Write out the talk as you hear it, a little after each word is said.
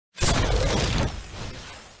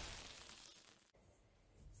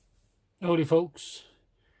Howdy folks,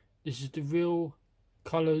 this is the real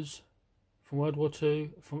colours from World War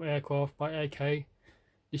II from aircraft by AK.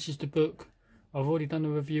 This is the book. I've already done a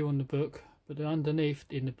review on the book, but underneath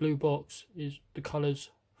in the blue box is the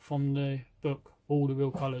colours from the book, all the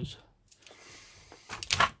real colours.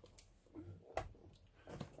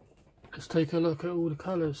 Let's take a look at all the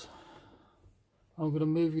colours. I'm going to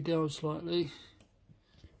move you down slightly.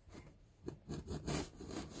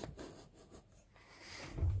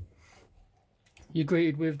 You're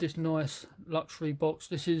greeted with this nice luxury box.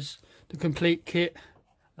 This is the complete kit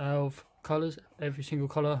of colours, every single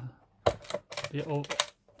colour that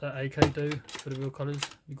AK do for the real colours.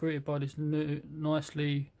 You're greeted by this new,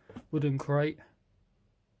 nicely wooden crate.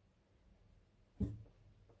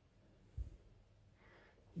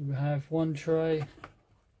 You have one tray,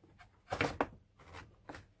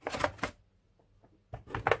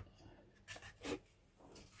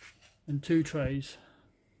 and two trays.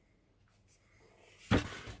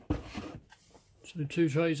 So 2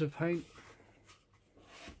 trays of paint.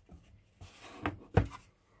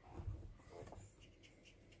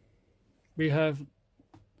 We have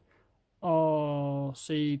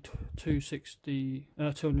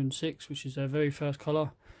RC226, which is their very first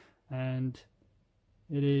colour, and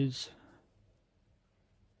it is,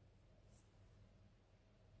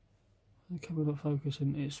 the camera not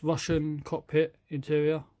focusing, it's Russian cockpit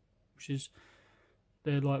interior, which is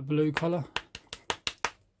their like blue colour.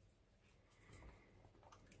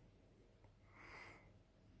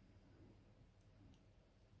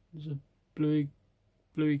 There's a bluey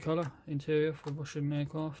colour interior for Russian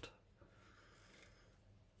aircraft.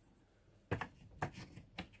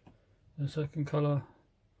 The second colour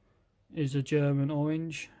is a German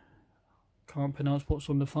orange. Can't pronounce what's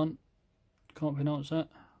on the front. Can't pronounce that.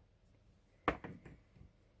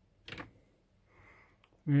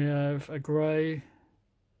 We have a grey.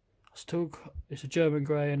 It's a German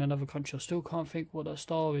grey in another country. I still can't think what that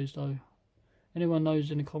star is though. Anyone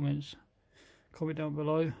knows in the comments? Comment down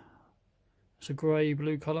below. It's a grey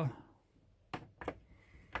blue colour.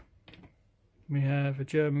 We have a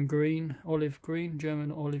German green,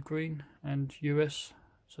 German olive green, and US.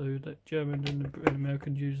 So that German and the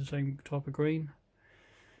Americans use the same type of green.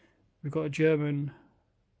 We've got a German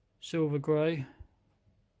silver grey.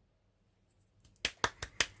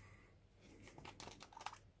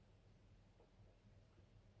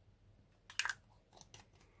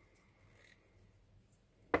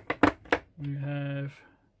 We have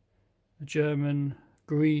a German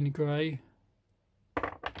green grey.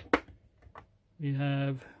 We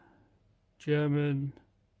have German,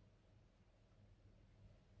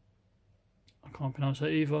 I can't pronounce that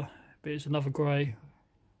either, but it's another grey.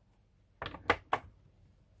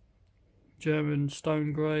 German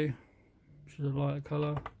stone grey, which is a lighter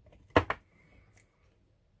colour.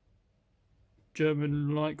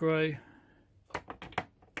 German light grey.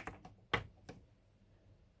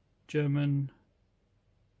 German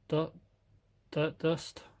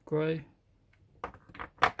dust grey.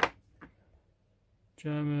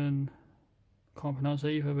 German, can't pronounce that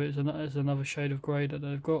either, but it's another shade of grey that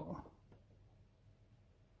they've got.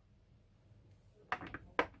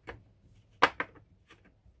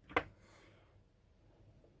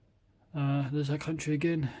 There's that country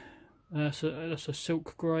again. That's a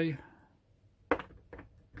silk grey.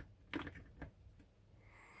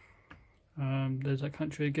 There's that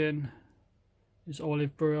country again. It's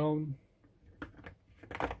olive brown.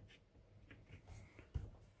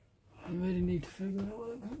 I really need to figure out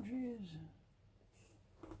what that country is.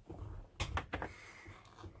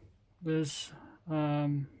 There's I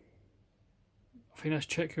think that's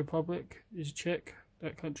Czech Republic. Is Czech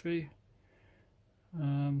that country?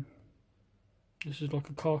 This is like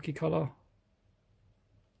a khaki colour.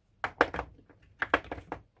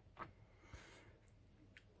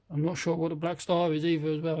 I'm not sure what the black star is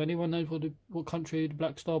either as well. Anyone knows what country the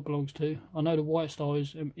black star belongs to? I know the white star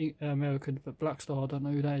is American, but black star I don't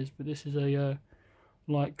know who that is. But this is a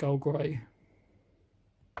light gold grey.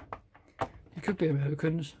 It could be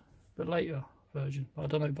Americans, but later version. But I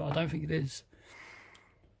don't know. But I don't think it is.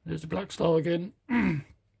 There's the black star again.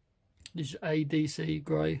 This is ADC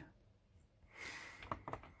Grey.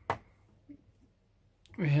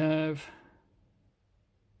 We have.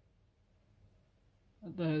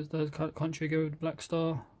 There's the country again with the black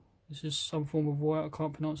star. This is some form of white. I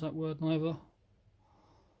can't pronounce that word neither.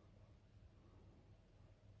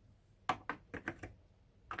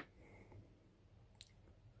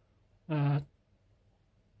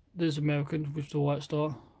 There's American with the white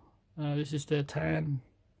star. This is their tan.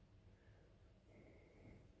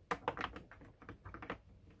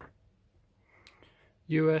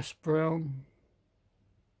 US brown.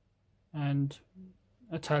 and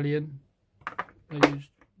Italian. They use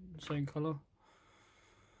the same colour.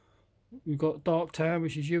 We've got Dark Tan,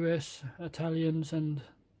 which is US, Italians, and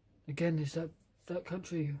again, is that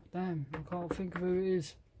country? Damn, I can't think of who it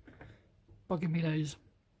is. Bugging me days.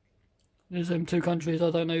 There's them two countries.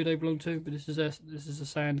 I don't know who they belong to, but this is a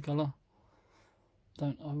sand colour.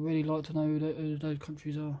 I really like to know who those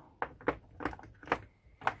countries are.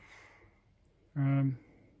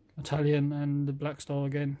 Italian and the Black Star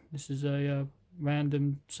again. This is a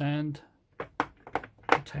random sand,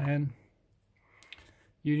 tan.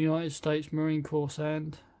 United States Marine Corps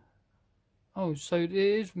sand. Oh, so it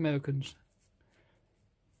is Americans.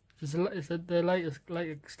 It's their latest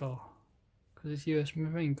star because it's US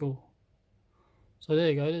Marine Corps. So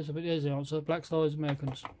there you go. There's the answer. Black Star is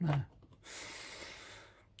Americans.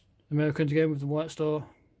 Americans again with the white star.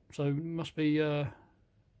 So it must be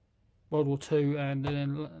World War II and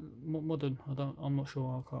then modern. I'm not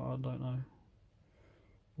sure. I don't know.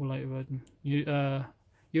 Or later version.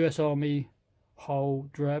 US Army hull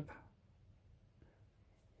drab.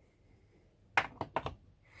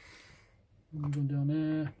 Going down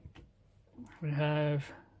there. We have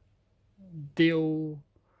Deal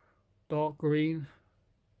Dark Green,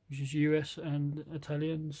 which is US and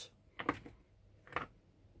Italians.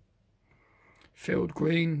 Field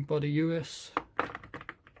Green by the US.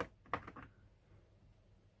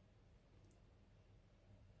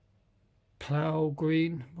 Plough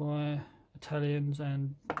Green by Italians,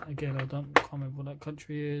 and again I can't remember what that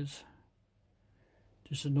country is.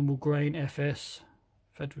 Just a normal grain FS,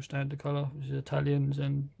 Federal Standard colour, which is Italians,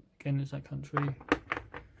 and again is that country.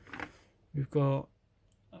 We've got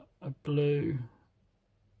a blue,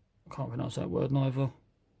 I can't pronounce that word neither.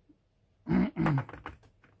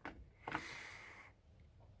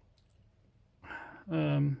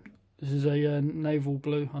 This is a naval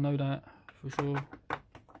blue, I know that for sure.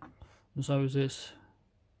 And so is this.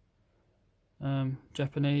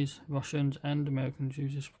 Japanese, Russians and Americans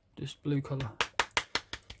use this blue colour.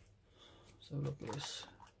 So look at this.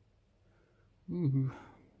 Ooh.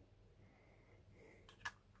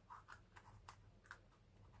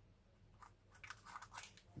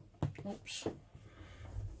 Oops.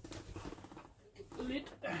 Lid.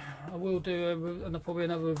 I will do probably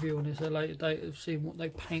another review on this at a later date of seeing what they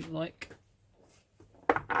paint like.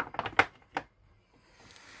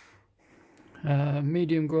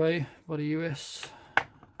 Medium grey by the US.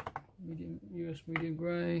 Medium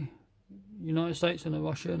grey. United States and the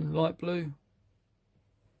Russian light blue.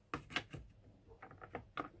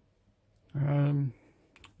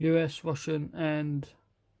 US, Russian and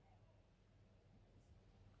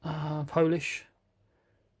Polish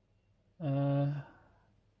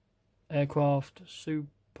aircraft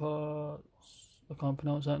super, I can't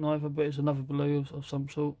pronounce that neither, but it's another blue of some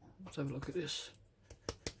sort. Let's have a look at this.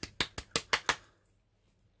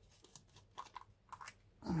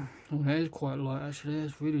 Oh, it is quite light actually,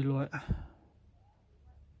 it's really light.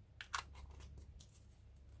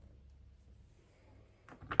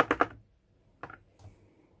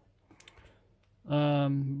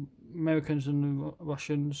 Americans and the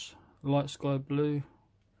Russians, light sky blue.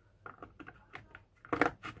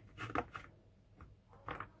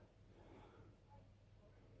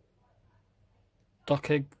 Duck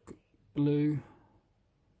egg blue.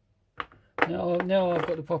 Now I've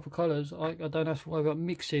got the proper colours. I don't have to worry about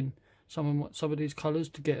mixing some of these colours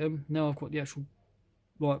to get them. Now I've got the actual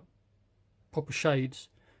like proper shades.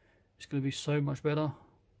 It's going to be so much better.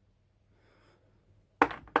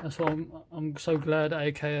 That's why I'm so glad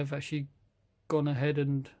AK have actually gone ahead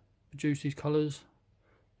and produced these colours.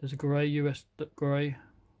 There's a grey, US grey.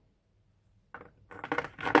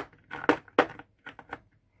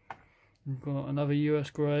 We've got another US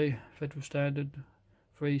grey, Federal Standard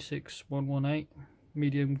 36118,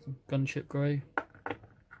 medium gunship grey.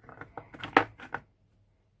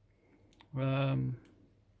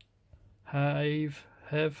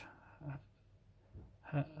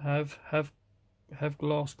 Have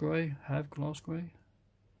glass grey,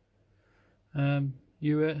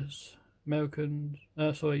 US, Americans,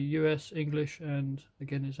 sorry, US, English, and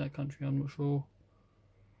again is that country, I'm not sure.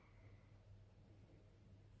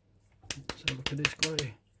 Let's have a look at this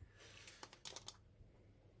grey.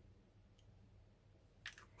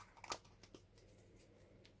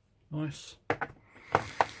 Nice.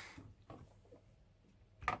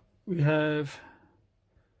 We have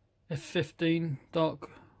F15 dark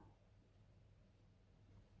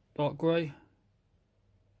grey,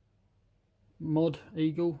 mod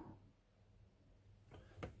eagle.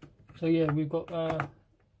 So yeah, we've got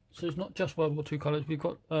so it's not just World War II colours, we've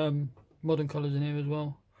got modern colours in here as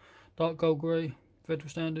well. Dark gold grey, Federal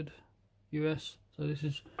Standard, US. So this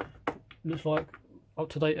is Looks like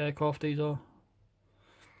up-to-date aircraft these are.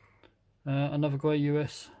 Another grey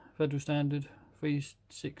US Federal Standard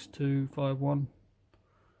 36251.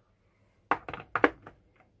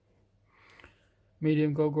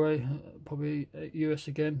 Medium gold grey, probably US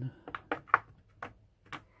again.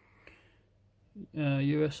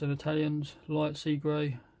 US and Italians, light sea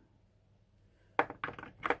grey.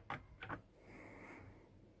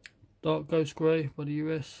 Dark ghost grey by the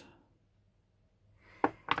US.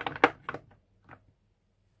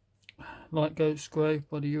 Light ghost grey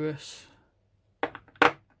by the US.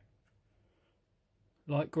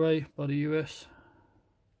 Light grey by the US.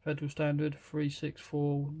 Federal Standard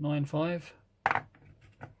 36495.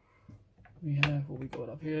 We have what we got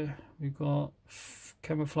up here. We've got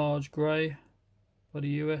camouflage grey by the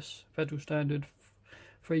US. Federal Standard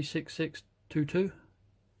 36622.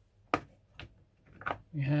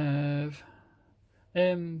 We have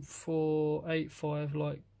M485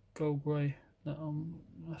 light gold grey. That I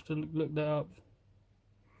have to look that up.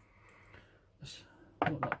 That's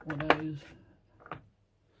what that is.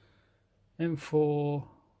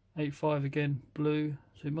 M485 again, blue.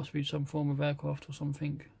 So it must be some form of aircraft or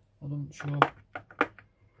something. I'm not sure.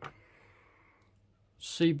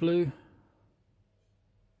 Sea blue.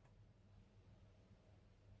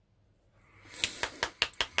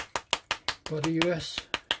 By the US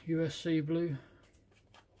sea blue.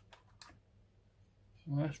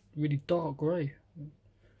 Well, that's really dark grey.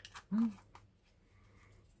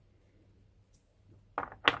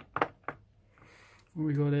 What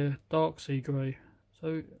we got here? Dark sea grey.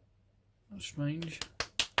 So that's strange.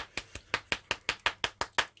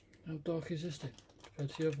 How dark is this thing compared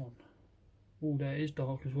to the other one? Oh, that is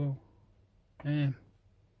dark as well. Damn.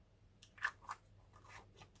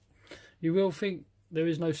 You will think there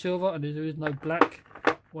is no silver and there is no black.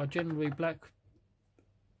 Well, generally black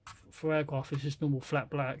for aircraft is just normal flat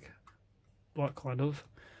black kind of.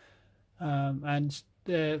 And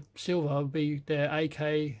their silver would be their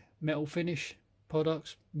AK metal finish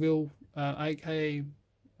products, real AK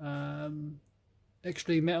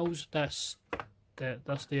extreme metals. That's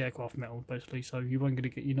the aircraft metal basically. So you're not going to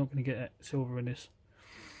get silver in this.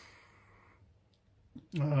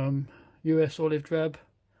 US olive drab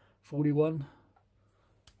 41.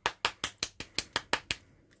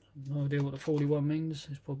 No idea what the 41 means.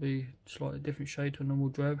 It's probably slightly different shade to a normal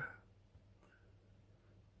drab.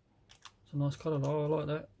 It's a nice colour though, I like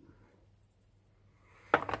that.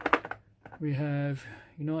 We have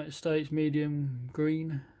United States medium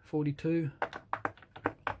green 42.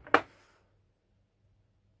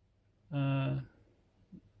 I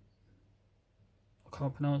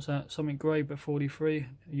can't pronounce that. Something grey but 43.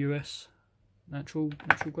 US natural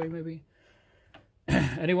grey maybe.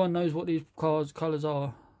 Anyone knows what these colours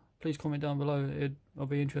are? Please comment down below. I'll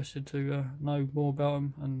be interested to know more about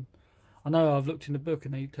them. And I know I've looked in the book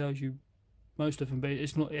and it tells you most of them, but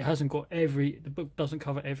it's not. It hasn't got every. The book doesn't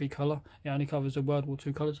cover every colour. It only covers the World War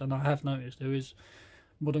II colours, and I have noticed there is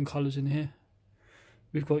modern colours in here.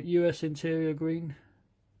 We've got US interior green,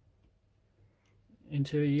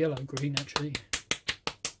 interior yellow green actually.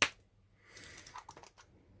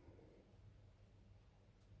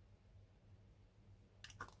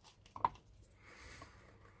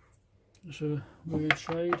 It's a weird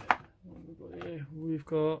shade. What have we got here? We've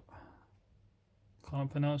got, can't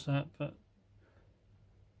pronounce that, but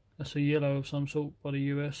that's a yellow of some sort by the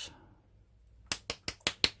US.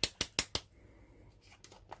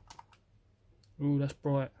 Ooh, that's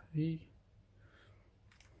bright.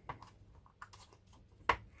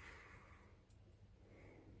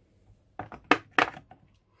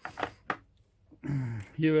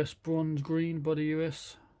 US bronze green by the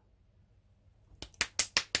US.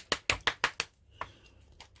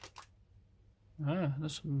 Ah,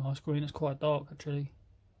 that's a nice green. It's quite dark actually.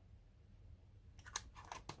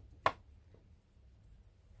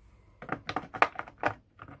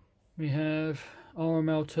 We have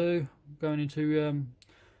RML2 going into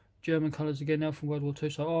German colours again now from World War II.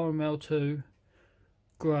 So RML2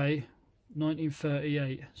 grey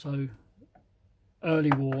 1938. So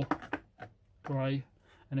early war grey.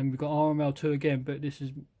 And then we've got RML2 again, but this is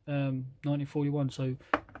 1941. So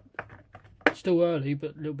still early,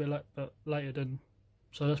 but a little bit later than,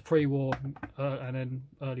 so that's pre-war and then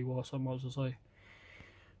early war. Some might as well say.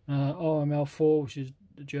 RML4, which is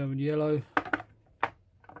the German yellow.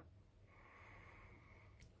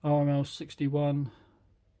 RML61,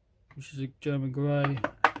 which is a German grey.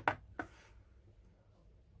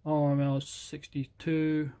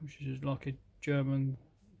 RML62, which is like a German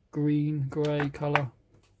green grey colour.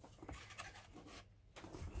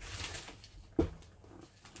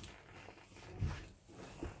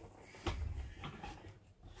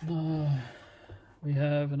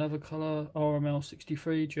 another colour, RML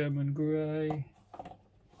 63 German Grey,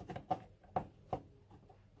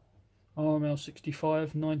 RML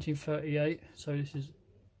 65 1938, so this is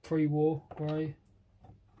pre-war grey.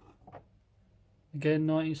 Again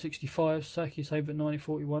 1965, Khaki same but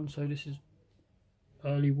 1941, so this is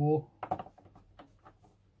early war.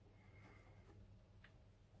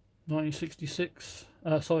 1966,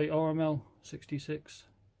 sorry, RML 66.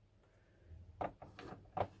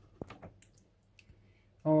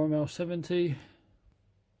 RML 70.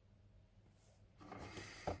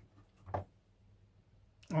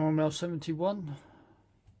 RML 71,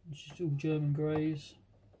 which is all German greys.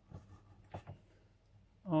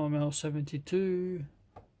 RML 72.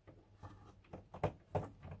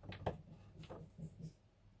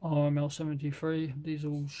 RML 73, these are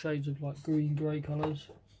all shades of like green grey colours.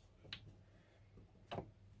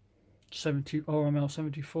 RML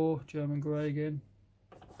 74, German grey again.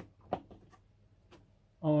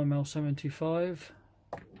 RML 75.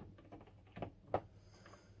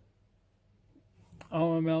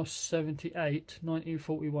 RML 78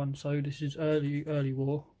 1941, so this is early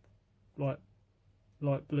war, light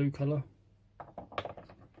blue colour.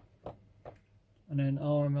 And then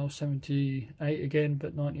RML 78 again,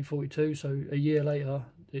 but 1942, so a year later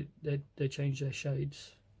they changed their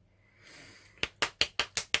shades.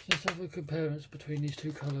 Let's have a comparison between these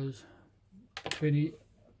two colours, between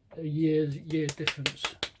a year's difference.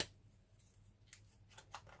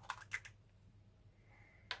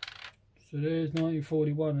 So there's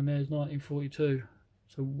 1941 and there's 1942.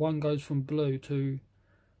 So one goes from blue to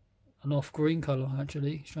an off green colour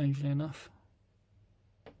actually, strangely enough.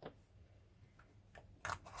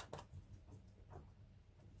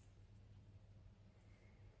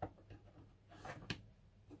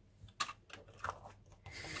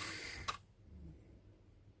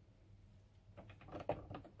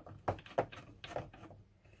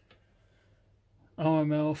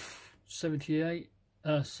 RML 78,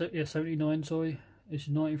 79, sorry, this is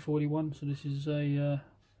 1941, so this is a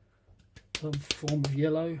some form of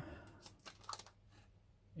yellow.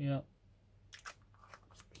 Yeah,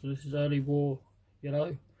 so this is early war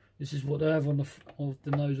yellow. This is what they have on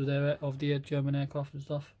the nose of the German aircraft and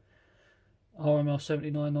stuff. RML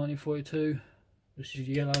 79 1942, this is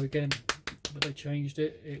yellow again, but they changed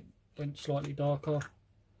it, it went slightly darker.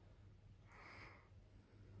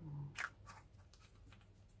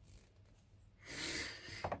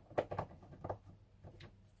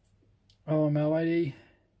 RML 80,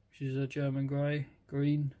 which is a German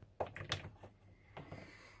green.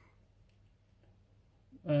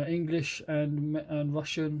 English and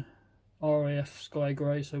Russian RAF sky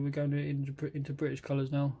grey, so we're going into British colours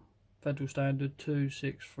now. Federal standard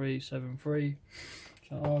 26373.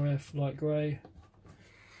 So RAF light grey.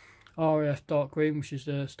 RAF dark green, which is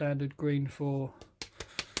the standard green for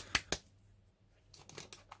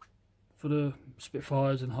the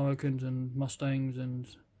Spitfires and Hurricanes and Mustangs and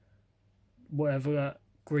whatever that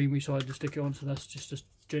green we decided to stick it on, so that's just a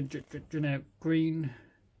generic green.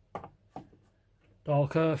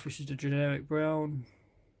 Dark earth, which is the generic brown.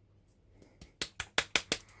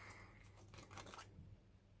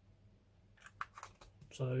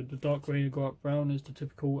 So the dark green and dark brown is the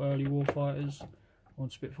typical early war fighters on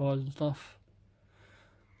Spitfires and stuff.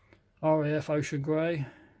 RAF ocean grey.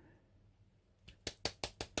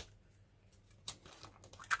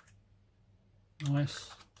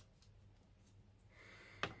 Nice.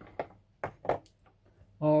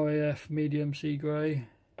 RAF medium sea grey.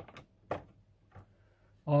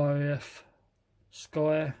 RAF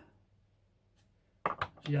sky,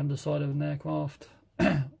 the underside of an aircraft.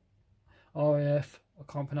 RAF, I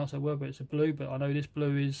can't pronounce that word, but it's a blue, but I know this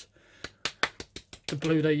blue is the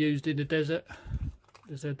blue they used in the desert.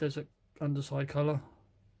 It's their desert underside colour.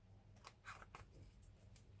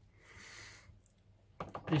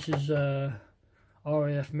 This is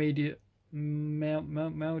RAF medium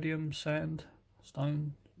sand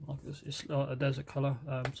stone, like this. It's like a desert colour.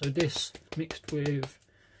 So this mixed with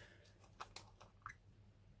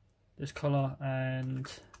this colour and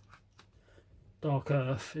dark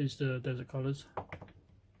earth is the desert colours.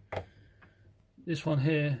 This one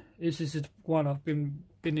here, this is one I've been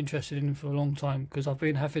interested in for a long time, because I've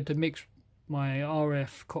been having to mix my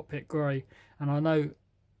RF cockpit grey, and I know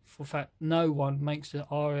for a fact no one makes the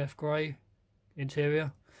RF grey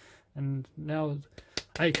interior, and now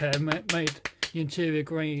AK made the interior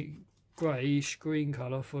greyish green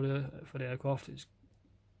colour for the aircraft. I'm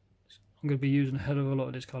going to be using a hell of a lot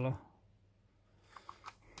of this colour.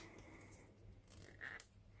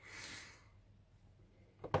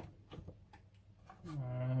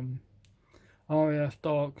 RAF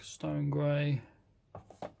dark stone grey,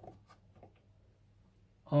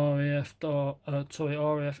 RF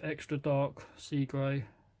Extra Dark Sea Grey,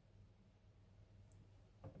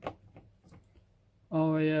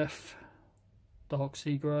 RAF Dark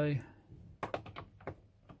Sea Grey,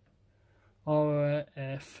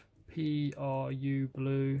 RAF PRU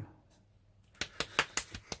Blue,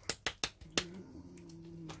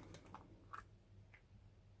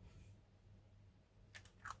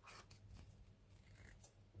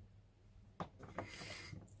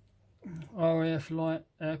 RAF Light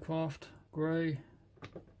Aircraft Grey,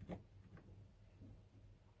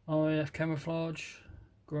 RAF Camouflage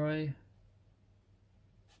Grey,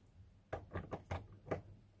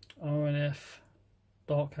 RAF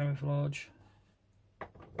Dark Camouflage,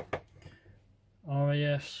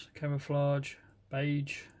 RAF's Camouflage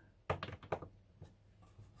Beige.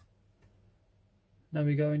 Now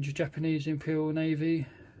we go into Japanese Imperial Navy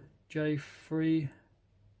J3,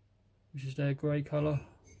 which is their grey colour.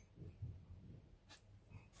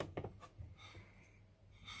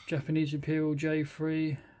 Japanese Imperial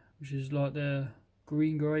J3, which is like their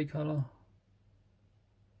green-grey colour.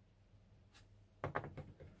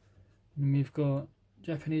 And we've got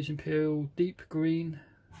Japanese Imperial Deep Green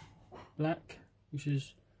Black, which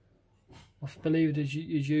is, I believe, is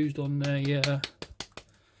used on the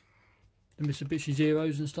Mitsubishi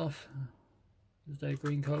Zeros and stuff. Is their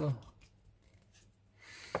green colour.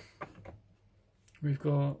 We've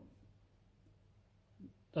got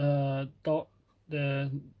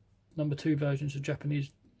the number 2 versions of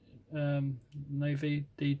Japanese Navy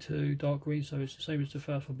D2 dark green, so it's the same as the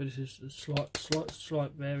first one, but this is a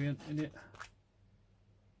slight variant in it.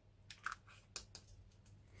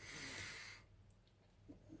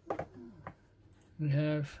 We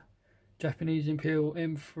have Japanese Imperial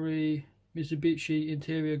M3 Mitsubishi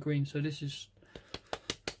interior green, so this is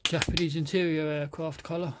Japanese interior aircraft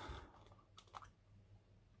colour.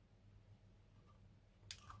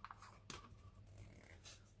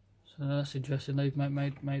 So that's interesting, they've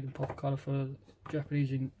made a pop colour for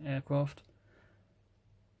Japanese aircraft.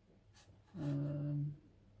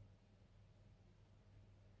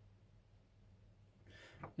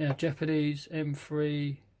 Yeah, Japanese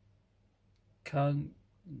M3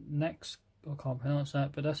 next, I can't pronounce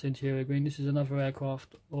that, but that's interior green. This is another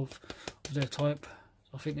aircraft of their type.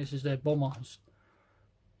 So I think this is their bomber's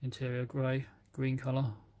interior green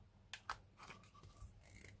colour.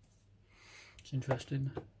 It's interesting.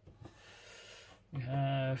 We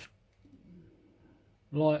have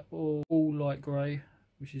all light grey,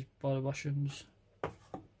 which is by the Russians.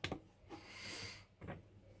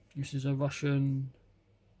 This is a Russian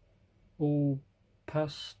all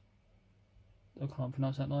past, I can't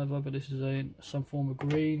pronounce that neither, but this is some form of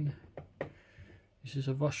green. This is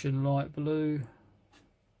a Russian light blue.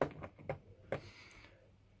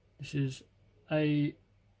 This is A18F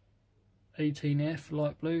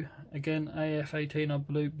light blue. Again, AF18 I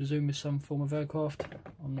presume is some form of aircraft,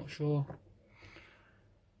 I'm not sure.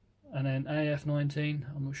 And then AF19,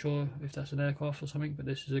 I'm not sure if that's an aircraft or something, but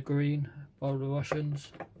this is a green by the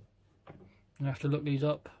Russians. I have to look these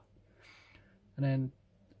up. And then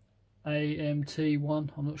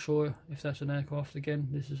AMT1, I'm not sure if that's an aircraft again.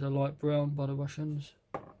 This is a light brown by the Russians.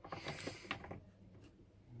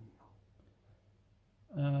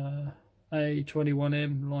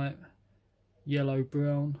 A21M light yellow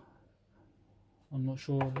brown, I'm not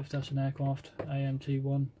sure if that's an aircraft.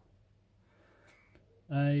 AMT1,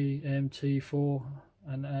 AMT4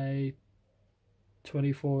 and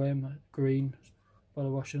A24M green by the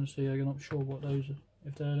Russians, so you're not sure what those are,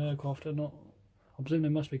 if they're an aircraft or not. I presume they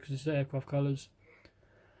must be because it's aircraft colours.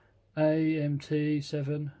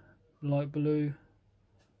 AMT7 light blue,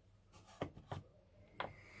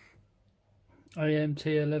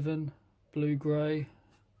 AMT11 blue grey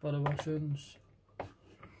by the Russians.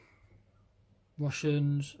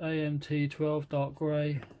 AMT12 dark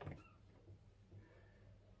grey,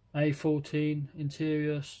 A14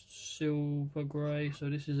 interior silver grey, so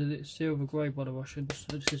this is a silver grey by the Russians,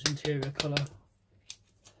 so this is interior colour.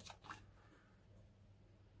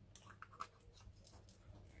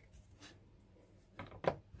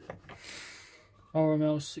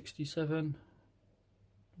 RML 67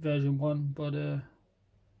 version 1 by the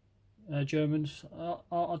Germans.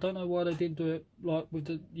 I don't know why they didn't do it like with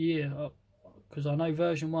the year, because I know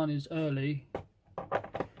version 1 is early,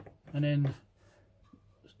 and then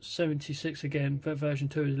 76 again, but version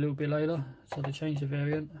 2 is a little bit later, so they changed the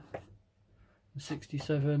variant.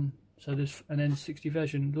 67, so there's, and then 60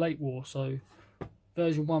 version late war, so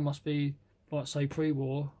version 1 must be like say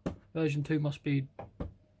pre-war, version 2 must be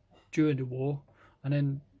during the war, and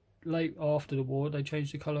then late after the war they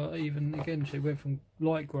changed the colour even again, so it went from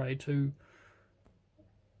light grey to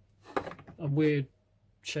a weird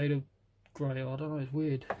shade of grey. I don't know, it's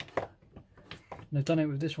weird. And they've done it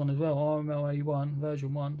with this one as well, RML 81 version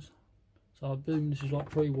 1s. So I assume this is like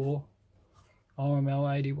pre-war.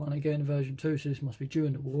 RML 81 again version 2, so this must be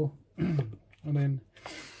during the war. And then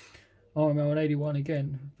RML 81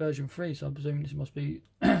 again version 3, so I presume this must be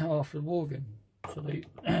after the war again. So they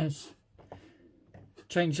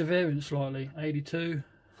changed the variant slightly. 82,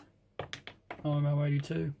 RML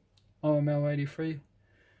 82, RML 83,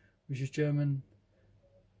 which is German.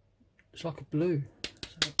 It's like a blue.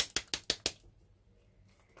 So,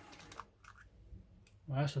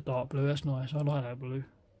 well, that's a dark blue, that's nice, I like that blue.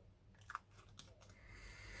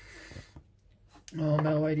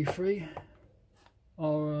 RML 83.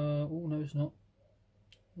 Oh no, it's not.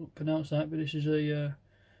 Not pronounce that, but this is a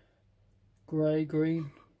grey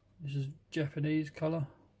green. This is Japanese colour.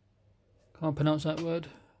 Can't pronounce that word.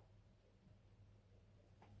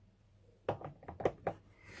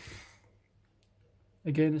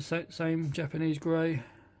 Again, the same Japanese grey.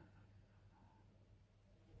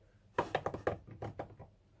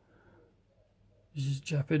 This is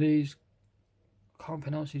Japanese. Can't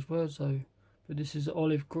pronounce these words though. But this is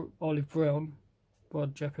olive brown,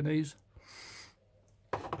 blood Japanese.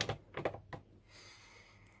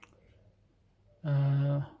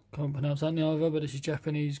 Can't pronounce that either, but this is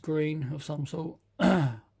Japanese green of some sort.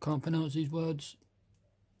 Can't pronounce these words.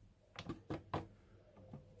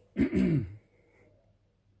 Blue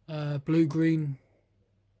green.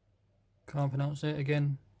 Can't pronounce it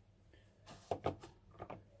again.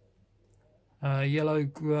 Yellow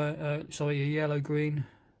grey. Sorry, a yellow green.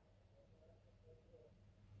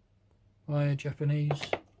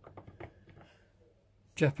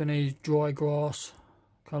 Japanese dry grass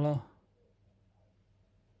colour.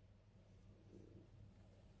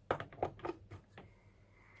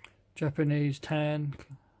 Japanese tan.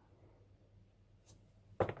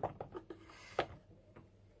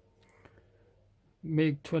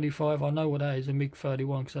 MiG-25. I know what that is. A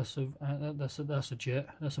MiG-31 because that's a jet.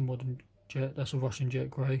 That's a modern jet. That's a Russian jet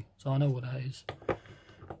grey. So I know what that is.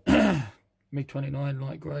 MiG-29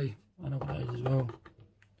 light grey. I know what that is as well.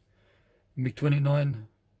 MiG-29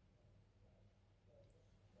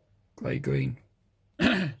 grey green.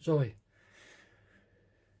 Sorry.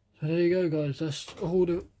 So there you go, guys. That's all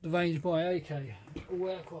the range by AK. All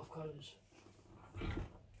aircraft colours.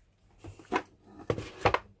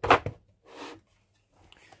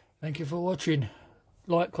 Thank you for watching.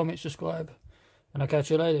 Like, comment, subscribe, and I'll catch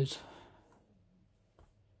you later.